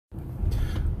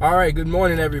All right, good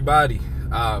morning, everybody.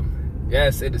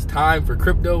 Yes, it is time for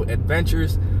Crypto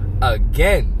Adventures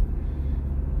again.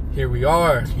 Here we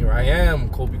are. Here I am,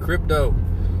 Colby Crypto.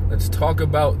 Let's talk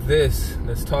about this.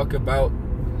 Let's talk about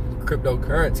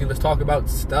cryptocurrency. Let's talk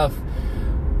about stuff.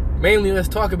 Mainly, let's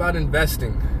talk about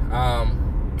investing.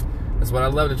 That's what I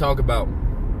love to talk about.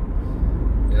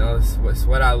 You know, it's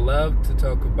what I love to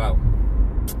talk about.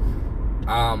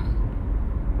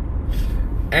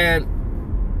 And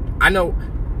I know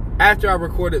after I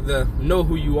recorded the Know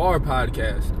Who You Are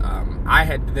podcast, I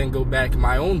had to then go back to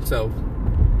my own self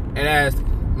and ask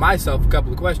myself a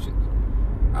couple of questions.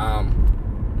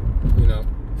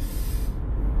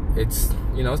 It's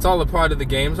all a part of the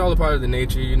game. It's all a part of the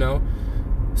nature, you know.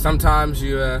 Sometimes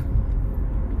you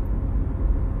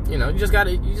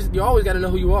always gotta know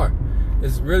who you are.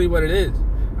 It's really what it is.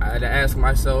 I had to ask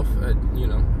myself,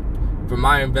 for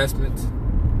my investments,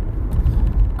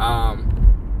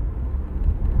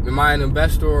 am I an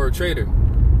investor or a trader?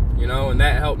 And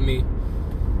that helped me.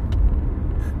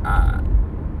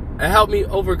 It helped me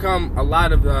overcome a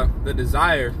lot of the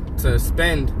desire to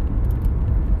spend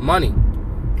money.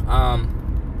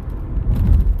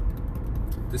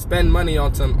 To spend money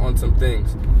on some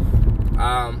things.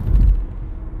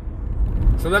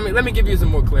 So let me give you some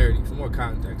more clarity, some more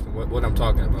context on what I'm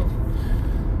talking about.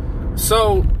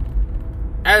 So,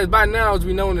 by now, as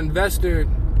we know, an investor,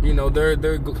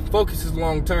 their focus is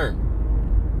long term.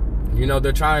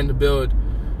 They're trying to build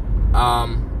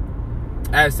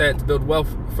assets, build wealth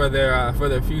for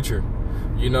their future,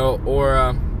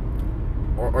 or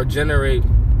generate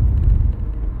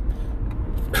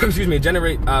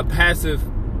generate passive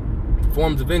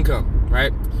forms of income,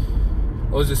 right?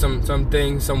 Those are some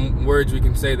things, some words we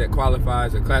can say that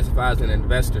qualifies or classifies an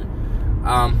investor.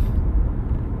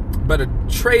 But a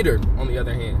trader, on the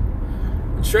other hand,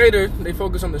 they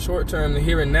focus on the short term, the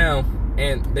here and now,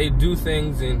 and they do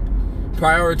things and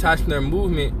prioritize their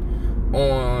movement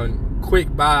on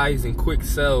quick buys and quick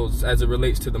sells as it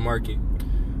relates to the market.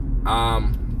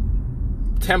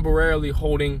 Temporarily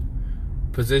holding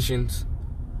positions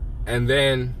and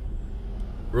then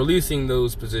releasing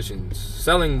those positions,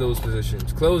 selling those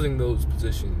positions, closing those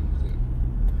positions, and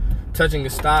touching a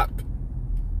stock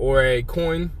or a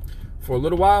coin for a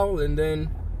little while, and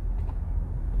then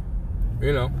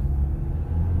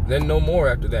no more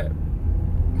after that.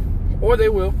 Or they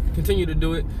will continue to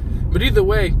do it. But either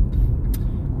way,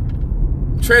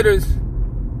 traders,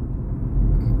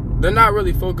 they're not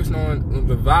really focused on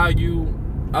the value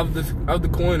of the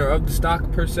coin or of the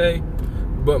stock per se,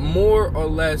 but more or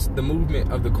less the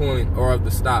movement of the coin or of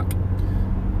the stock.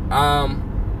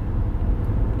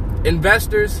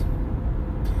 Investors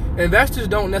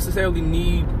don't necessarily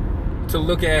need to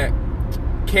look at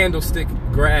candlestick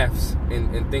graphs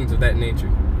and things of that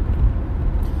nature.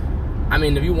 I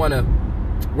mean, if you want to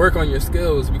work on your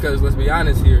skills, because let's be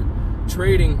honest here,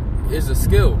 trading is a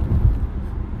skill.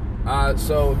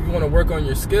 So if you want to work on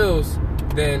your skills,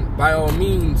 then by all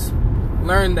means,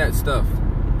 learn that stuff.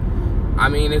 I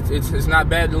mean, it's not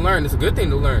bad to learn. It's a good thing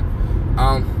to learn.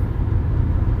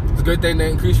 It's a good thing to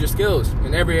increase your skills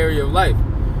in every area of life.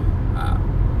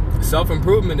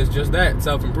 Self-improvement is just that,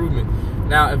 self-improvement.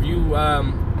 Now, if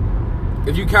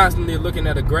you constantly looking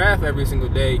at a graph every single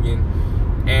day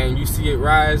and you see it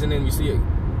rising and you see it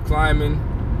climbing,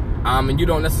 and you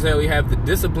don't necessarily have the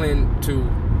discipline to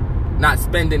not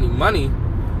spend any money,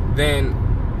 then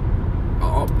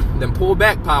pull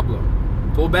back, Pablo.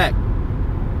 Pull back.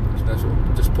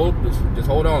 Just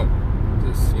hold on.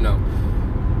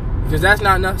 Because that's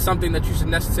not something that you should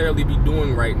necessarily be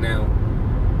doing right now.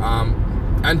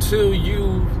 Until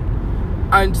you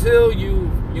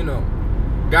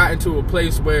got into a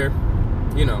place where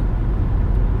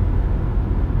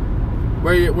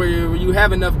where you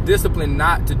have enough discipline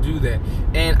not to do that.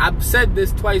 And I've said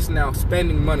this twice now,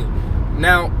 spending money.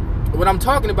 Now, what I'm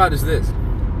talking about is this.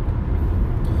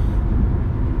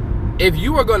 If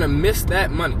you are going to miss that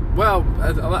money, well,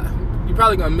 you're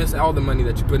probably going to miss all the money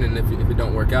that you put in if it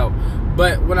don't work out.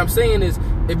 But what I'm saying is,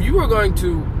 if you are going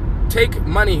to take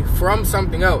money from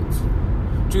something else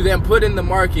to then put in the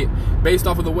market based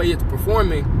off of the way it's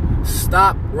performing,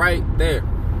 stop right there.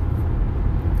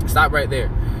 Stop right there.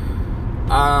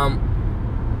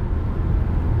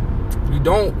 You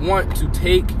don't want to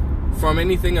take from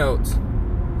anything else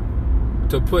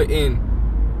to put in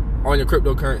on your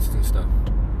cryptocurrencies and stuff.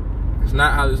 It's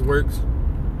not how this works.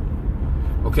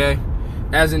 Okay?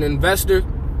 As an investor,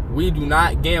 we do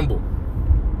not gamble.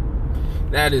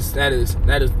 That is,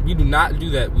 we do not do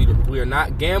that. We are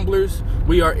not gamblers.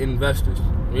 We are investors.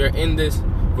 We are in this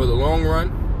for the long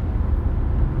run.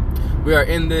 We are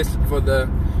in this for the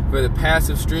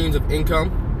passive streams of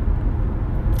income.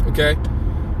 Okay?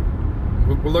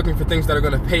 We're looking for things that are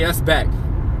going to pay us back.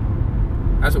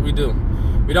 That's what we do.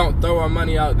 We don't throw our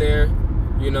money out there,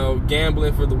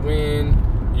 gambling for the win,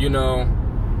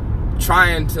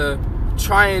 trying to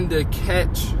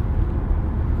catch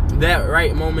that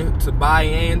right moment to buy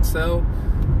and sell.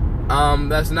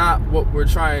 That's not what we're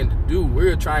trying to do.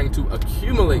 We're trying to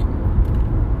accumulate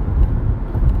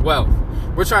wealth.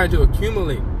 We're trying to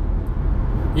accumulate,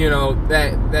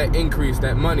 that increase,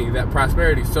 that money, that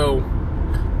prosperity. So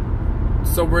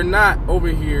we're not over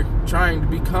here trying to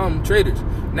become traders.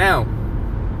 Now,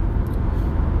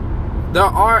 there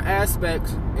are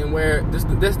aspects in where this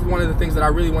is one of the things that I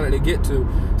really wanted to get to.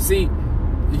 See,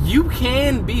 you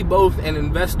can be both an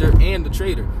investor and a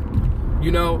trader,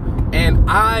 and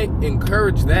I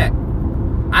encourage that.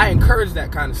 I encourage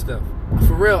that kind of stuff.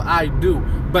 For real, I do.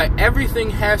 But everything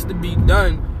has to be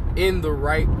done in the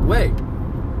right way.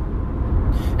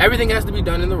 Everything has to be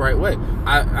done in the right way.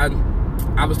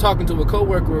 I was talking to a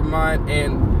coworker of mine,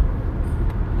 and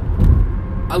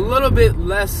a little bit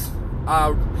less,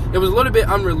 it was a little bit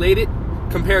unrelated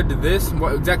compared to this,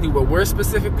 exactly what we're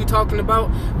specifically talking about,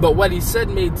 but what he said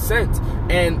made sense.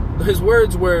 And his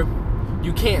words were,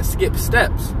 you can't skip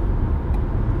steps.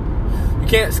 You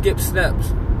can't skip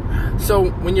steps. So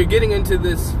when you're getting into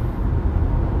this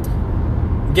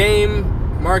game,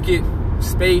 market,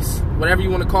 space, whatever you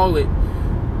want to call it,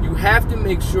 you have to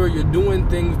make sure you're doing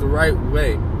things the right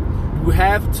way. You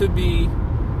have to be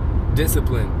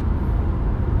disciplined.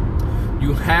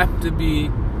 You have to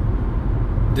be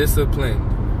disciplined.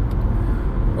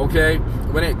 Okay?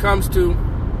 When it comes to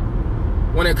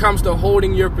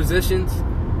holding your positions,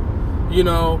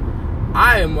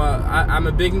 I'm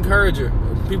a big encourager.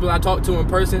 People I talk to in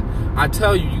person, I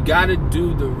tell you, you got to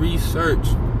do the research.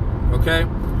 Okay?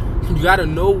 You got to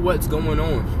know what's going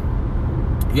on.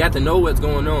 You have to know what's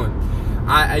going on.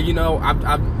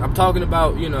 I'm talking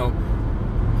about, you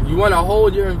want to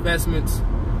hold your investments,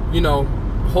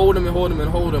 hold them and hold them and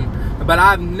hold them. But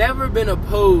I've never been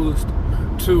opposed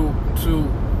to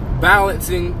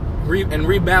balancing and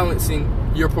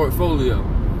rebalancing your portfolio.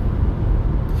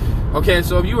 Okay,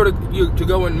 so if you were to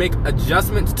go and make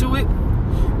adjustments to it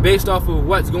based off of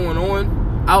what's going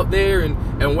on out there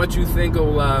and what you think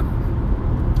will,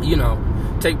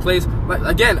 take place. But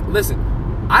again, listen,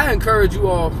 I encourage you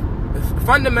all,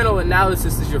 fundamental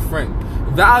analysis is your friend.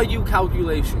 Value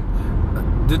calculation.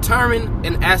 Determine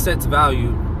an asset's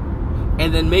value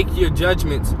and then make your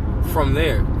judgments from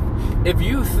there. If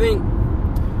you think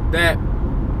that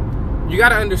you got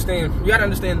to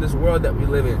understand this world that we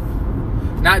live in.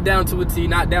 Not down to a T,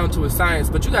 not down to a science,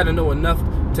 but you got to know enough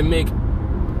to make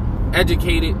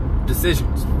educated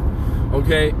decisions.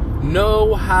 Okay?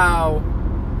 Know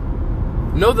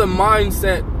the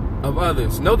mindset of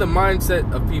others. Know the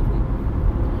mindset of people.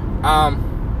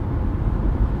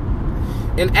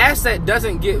 An asset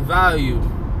doesn't get value,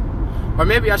 or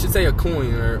maybe I should say a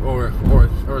coin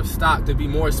or a stock to be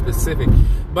more specific,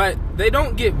 but they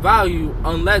don't get value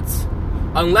unless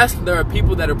there are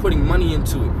people that are putting money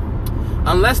into it.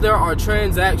 Unless there are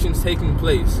transactions taking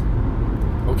place.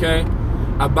 Okay?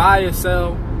 A buy, a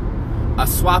sell, a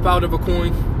swap out of a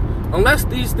coin. Unless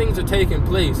these things are taking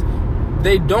place,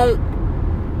 these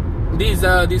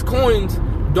coins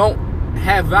don't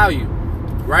have value,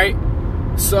 right?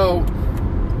 So,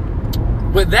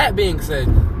 with that being said,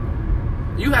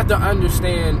 you have to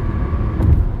understand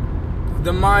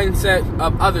the mindset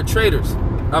of other traders,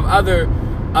 of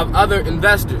other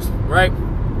investors, right?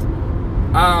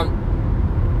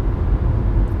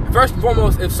 First and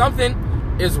foremost, if something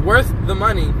is worth the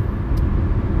money,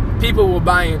 people will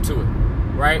buy into it,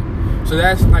 right? So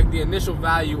that's like the initial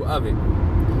value of it.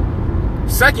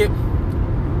 Second,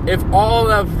 if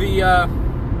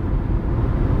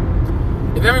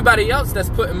everybody else that's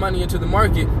putting money into the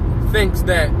market thinks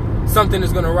that something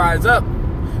is going to rise up,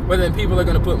 well, then people are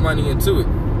going to put money into it.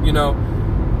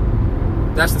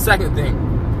 That's the second thing.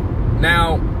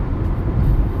 Now,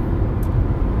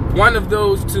 one of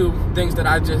those two things that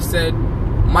I just said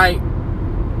might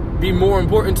be more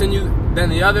important to you than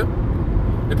the other,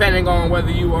 depending on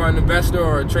whether you are an investor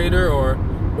or a trader or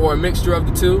a mixture of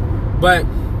the two. But,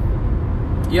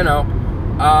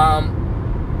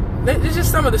 it's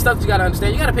just some of the stuff you got to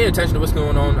understand. You got to pay attention to what's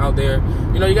going on out there.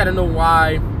 You got to know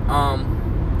why,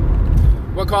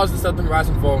 what causes stuff to rise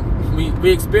and fall.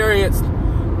 We experienced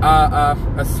a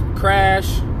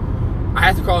crash. I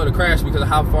have to call it a crash because of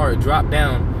how far it dropped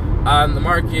down in the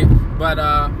market. But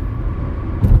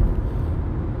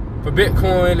for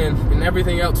Bitcoin and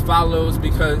everything else follows,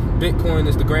 because Bitcoin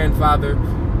is the grandfather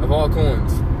of all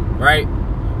coins, right?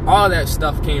 All that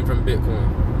stuff came from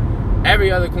Bitcoin.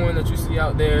 Every other coin that you see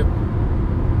out there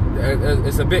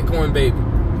It's a Bitcoin baby.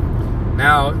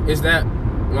 Now, is that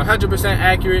 100%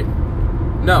 accurate?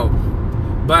 No.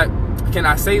 But can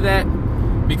I say that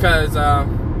because,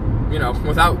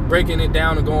 without breaking it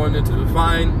down and going into the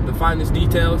finest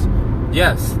details?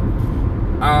 Yes.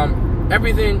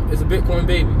 Everything is a Bitcoin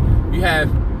baby. You have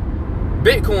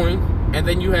Bitcoin, and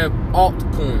then you have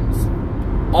altcoins.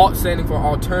 Alt standing for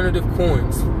alternative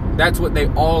coins. That's what they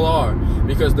all are,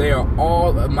 because they are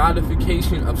all a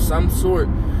modification of some sort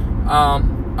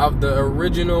of the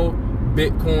original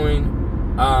Bitcoin.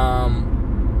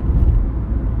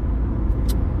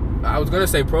 I was gonna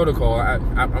say protocol.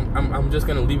 I'm just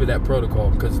gonna leave it at protocol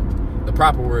because the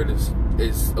proper word is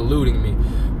eluding me.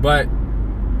 But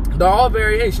they're all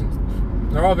variations.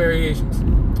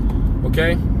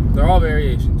 Okay, they're all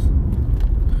variations.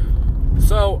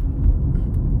 So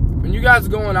when you guys are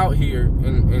going out here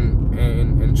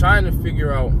and trying to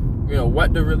figure out,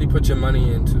 what to really put your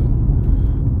money into,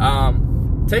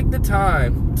 take the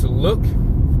time to look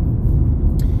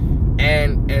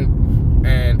and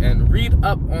read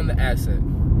up on the asset.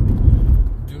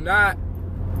 Do not,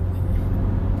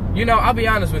 I'll be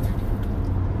honest with you.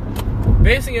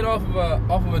 Basing it off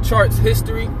of a chart's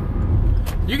history,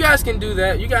 you guys can do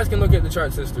that. You guys can look at the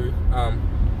chart's history.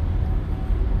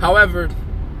 However,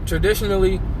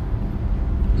 traditionally,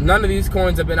 none of these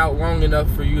coins have been out long enough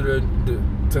for you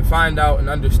to find out and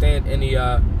understand any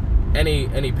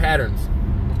patterns,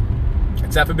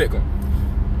 except for Bitcoin.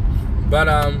 But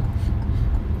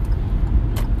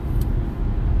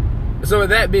so with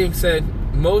that being said,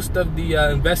 most of the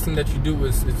investing that you do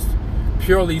is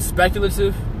purely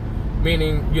speculative,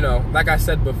 meaning, like I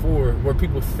said before, where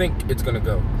people think it's gonna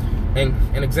go. And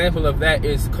an example of that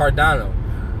is Cardano.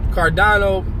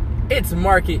 Cardano, its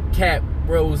market cap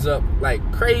rose up like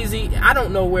crazy. I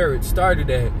don't know where it started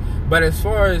at, but as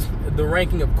far as the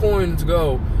ranking of coins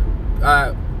go,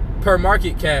 per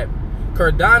market cap,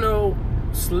 Cardano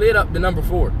slid up to number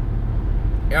 4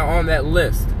 on that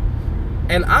list.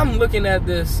 And I'm looking at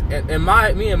this, and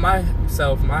my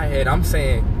head, I'm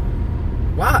saying,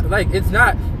 wow, like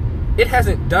it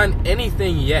hasn't done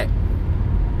anything yet,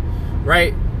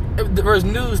 right? There's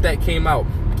news that came out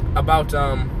about,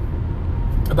 and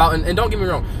don't get me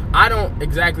wrong, I don't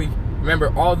exactly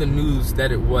remember all the news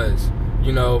that it was,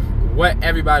 what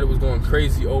everybody was going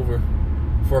crazy over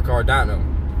for Cardano.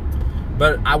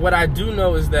 But what I do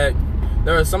know is that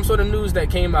there was some sort of news that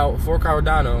came out for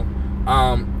Cardano,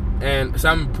 and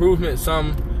some improvement,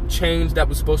 some change that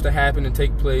was supposed to happen and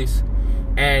take place.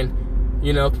 And,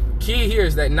 key here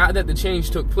is that not that the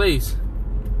change took place,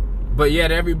 but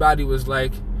yet everybody was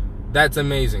like, that's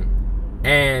amazing.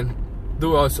 And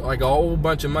threw us like a whole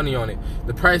bunch of money on it.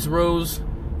 The price rose,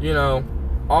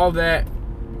 all that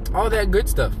good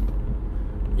stuff,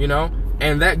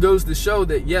 and that goes to show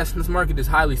that, yes, this market is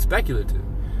highly speculative.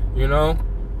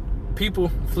 People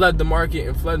flood the market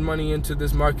and flood money into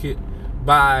this market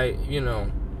by,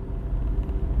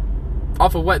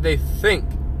 off of what they think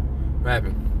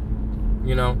happened,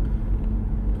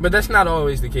 but that's not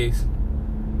always the case.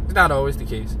 It's not always the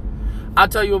case. I'll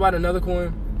tell you about another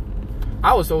coin.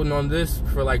 I was holding on this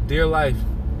for like dear life,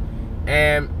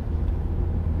 and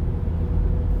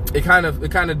it kind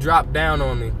of dropped down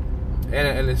on me,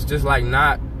 and it's just like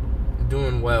not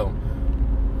doing well.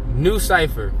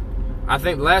 NuCypher, I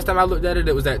think last time I looked at it,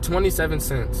 it was at 27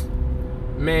 cents.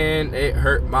 Man, it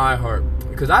hurt my heart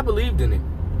because I believed in it.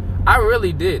 I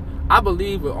really did. I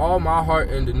believe with all my heart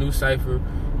in the NuCypher.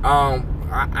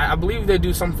 I believe they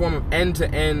do some form of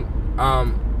end-to-end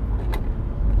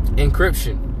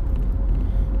encryption,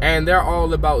 and they're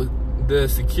all about the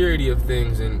security of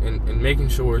things and making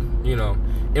sure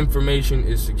information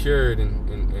is secured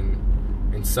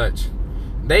and such.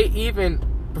 They even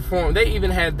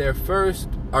had their first,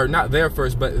 or not their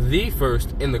first, but the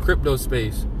first in the crypto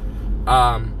space.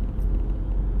 I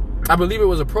believe it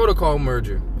was a protocol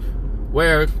merger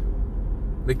where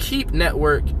the Keep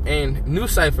network and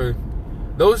NuCypher,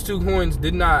 those two coins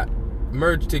did not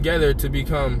merge together to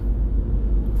become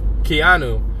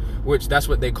Keanu, which that's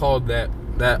what they called that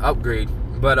upgrade.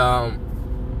 But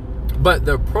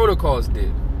the protocols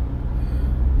did,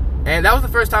 and that was the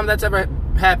first time that's ever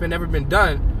happened, ever been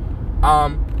done.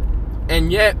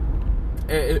 And yet,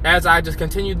 as I just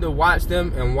continued to watch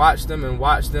them,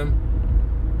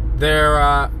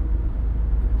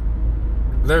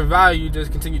 their value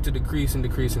just continued to decrease and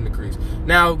decrease and decrease.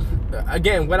 Now,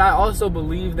 again, what I also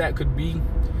believe that could be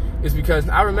is because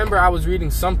I remember I was reading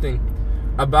something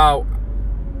about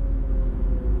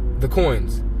the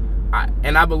coins,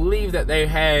 and I believe that they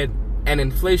had an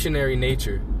inflationary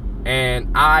nature,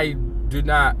 and I do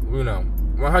not,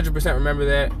 100% remember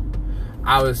that.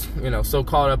 I was, so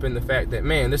caught up in the fact that,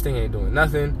 man, this thing ain't doing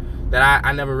nothing, that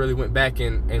I never really went back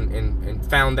and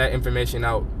found that information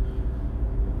out,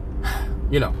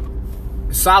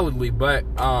 solidly. But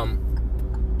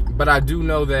I do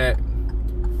know that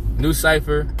New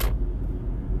Cipher,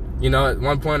 at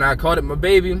one point I called it my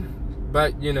baby,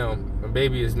 but, my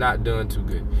baby is not doing too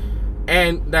good.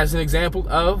 And that's an example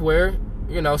of where,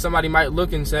 somebody might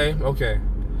look and say, okay,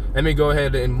 let me go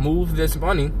ahead and move this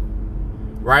money,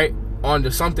 right,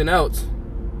 onto something else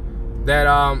that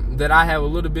I have a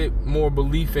little bit more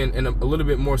belief in and a little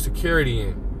bit more security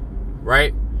in,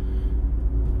 right?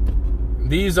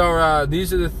 These are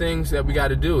the things that we got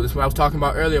to do. This is what I was talking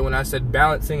about earlier when I said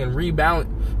balancing and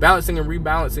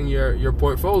rebalancing your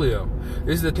portfolio.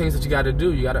 These are the things that you got to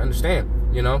do. You got to understand,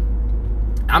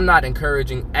 I'm not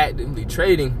encouraging actively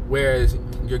trading, whereas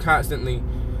you're constantly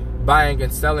buying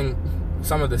and selling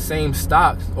some of the same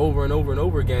stocks over and over and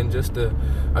over again just to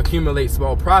accumulate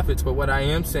small profits. But what I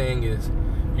am saying is,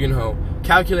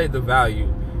 calculate the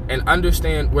value and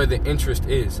understand where the interest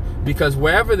is. Because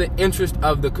wherever the interest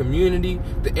of the community,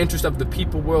 the interest of the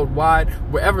people worldwide,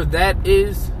 wherever that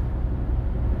is,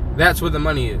 that's where the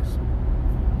money is.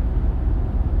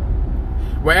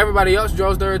 Where everybody else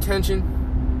draws their attention,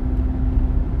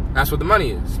 that's what the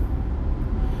money is,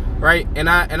 right? And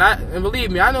believe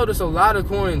me, I notice a lot of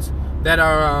coins that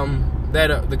are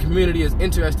the community is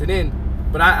interested in,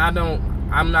 but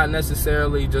I'm not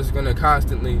necessarily just gonna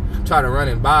constantly try to run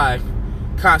and buy,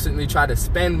 constantly try to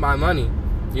spend my money.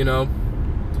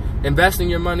 Investing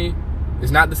your money is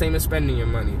not the same as spending your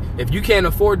money. If you can't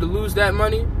afford to lose that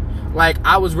money, like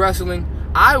I was wrestling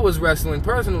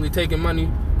personally, taking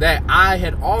money that I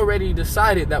had already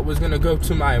decided that was gonna go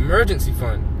to my emergency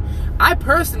fund. I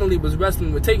personally was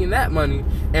wrestling with taking that money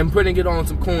and putting it on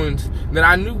some coins that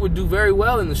I knew would do very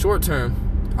well in the short term,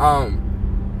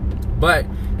 but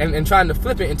trying to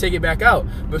flip it and take it back out.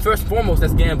 But first and foremost,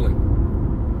 that's gambling.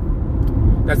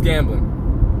 That's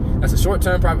gambling. That's a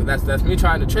short-term profit. That's me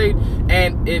trying to trade.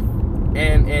 And a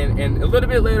little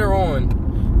bit later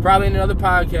on, probably in another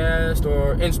podcast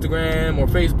or Instagram or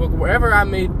Facebook, wherever I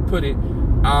may put it,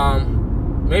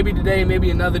 maybe today, maybe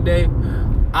another day,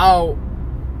 I'll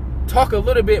talk a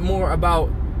little bit more about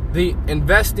the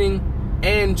investing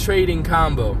and trading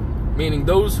combo, meaning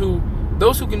those who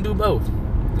can do both.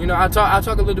 I'll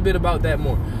talk a little bit about that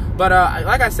more. But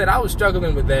like I said, I was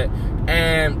struggling with that,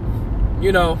 and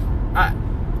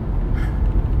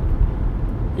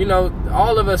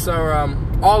all of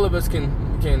us can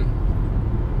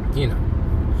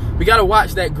we gotta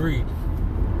watch that greed.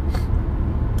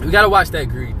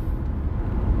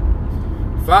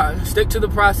 Stick to the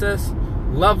process.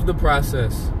 Love the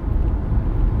process.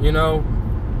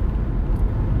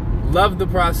 Love the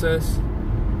process.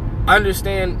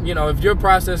 Understand, if your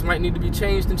process might need to be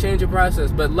changed, then change your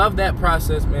process. But love that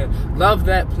process, man. Love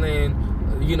that plan.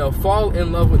 Fall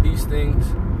in love with these things.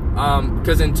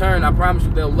 Because in turn, I promise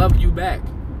you, they'll love you back.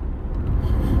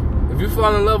 If you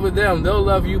fall in love with them, they'll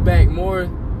love you back more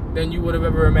than you would have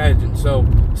ever imagined. So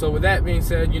with that being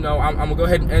said, I'm gonna go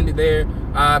ahead and end it there.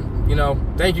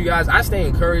 Thank you guys. I stay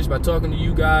encouraged by talking to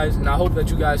you guys, and I hope that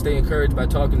you guys stay encouraged by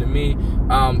talking to me.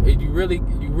 You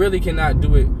really cannot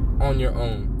do it on your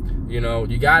own.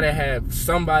 You gotta have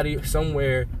somebody,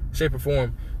 somewhere, shape or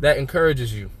form that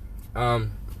encourages you. Because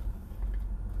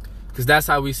that's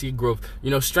how we see growth.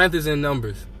 Strength is in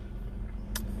numbers.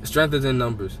 Strength is in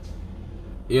numbers.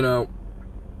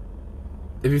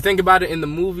 If you think about it, in the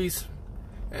movies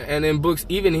and in books,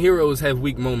 even heroes have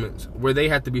weak moments where they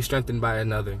have to be strengthened by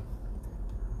another,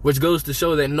 which goes to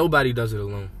show that nobody does it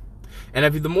alone. And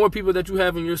if the more people that you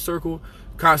have in your circle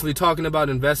constantly talking about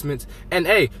investments, and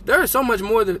hey, there is so much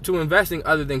more to investing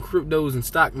other than cryptos and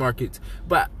stock markets,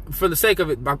 but for the sake of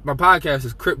it, my podcast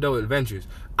is Crypto Adventures.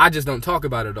 I just don't talk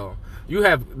about it all.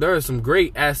 There are some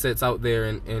great assets out there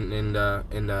in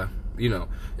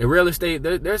real estate.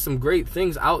 There's some great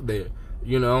things out there,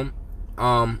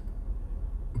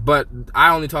 but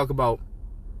I only talk about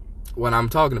what I'm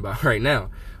talking about right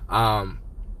now.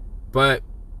 But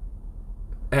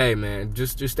hey, man,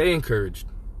 just stay encouraged.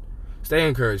 Stay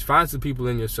encouraged. Find some people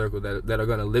in your circle that are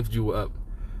going to lift you up.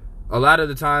 A lot of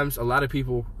the times, a lot of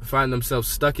people find themselves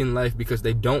stuck in life because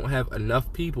they don't have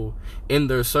enough people in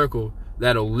their circle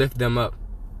that'll lift them up.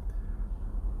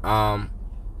 And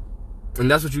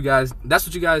that's what you guys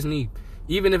need.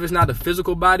 Even if it's not a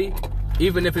physical body,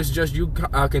 even if it's just you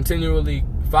continually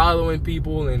following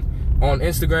people and on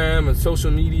Instagram and social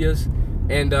medias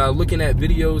and looking at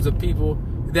videos of people,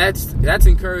 that's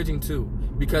encouraging too,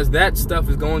 because that stuff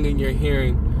is going in your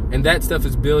hearing and that stuff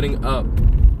is building up,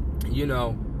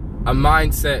 a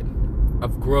mindset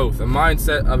of growth, a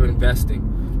mindset of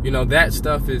investing. You know, that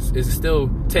stuff is still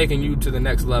taking you to the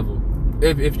next level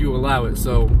if you allow it.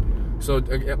 So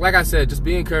like I said, just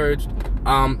be encouraged.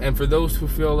 And for those who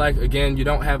feel like, again, you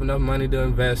don't have enough money to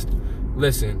invest,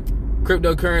 listen,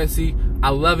 cryptocurrency, I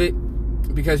love it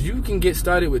because you can get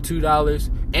started with $2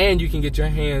 and you can get your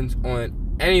hands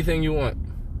on anything you want.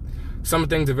 Some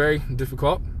things are very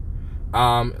difficult.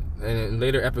 And in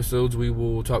later episodes, we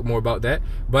will talk more about that.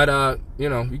 But, you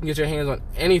know, you can get your hands on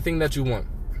anything that you want.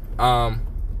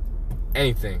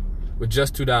 Anything with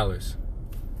just $2,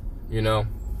 you know?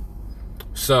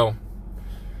 So,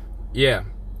 yeah.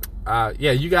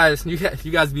 You guys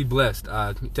be blessed.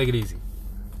 Take it easy.